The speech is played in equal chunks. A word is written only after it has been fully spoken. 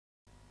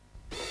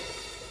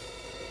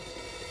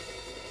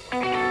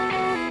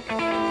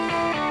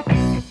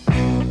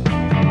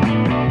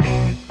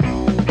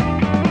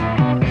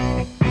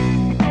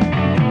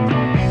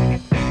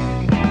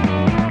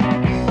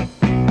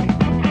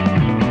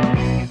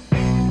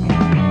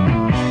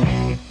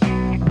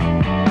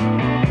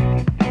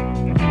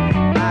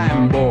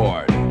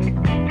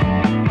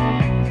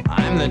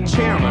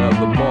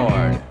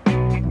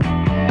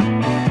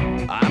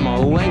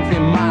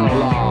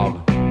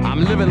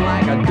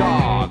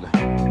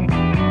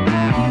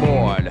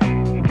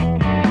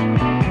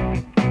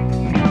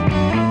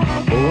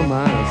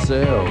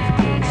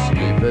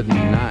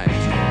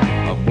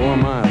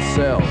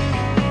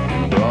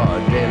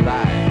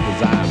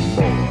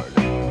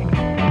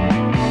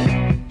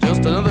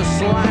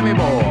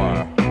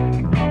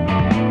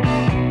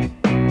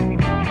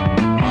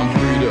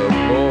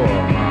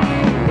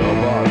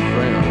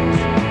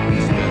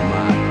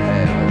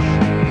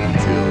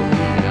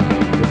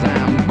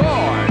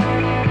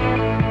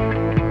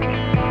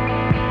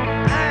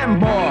I'm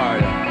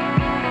bored.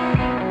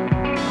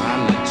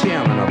 I'm the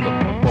chairman of the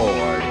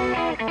board.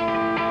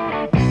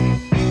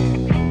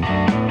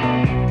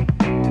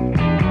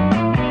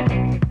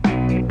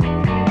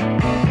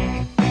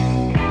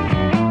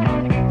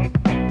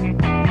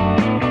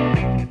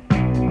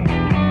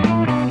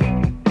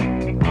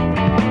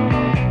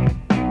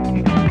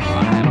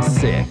 I'm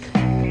sick.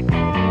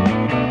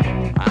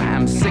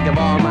 I'm sick of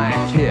all my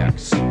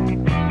kicks.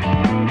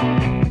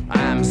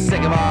 I'm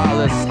sick of all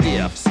the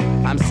stiffs.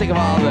 I'm sick of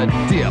all the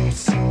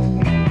dips.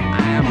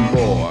 I'm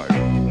bored.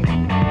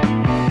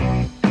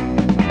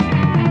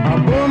 I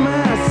bore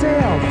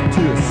myself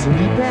to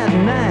sleep at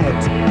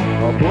night.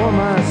 I bore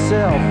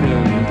myself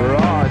in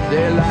broad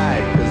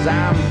daylight, 'cause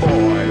I'm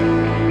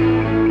bored.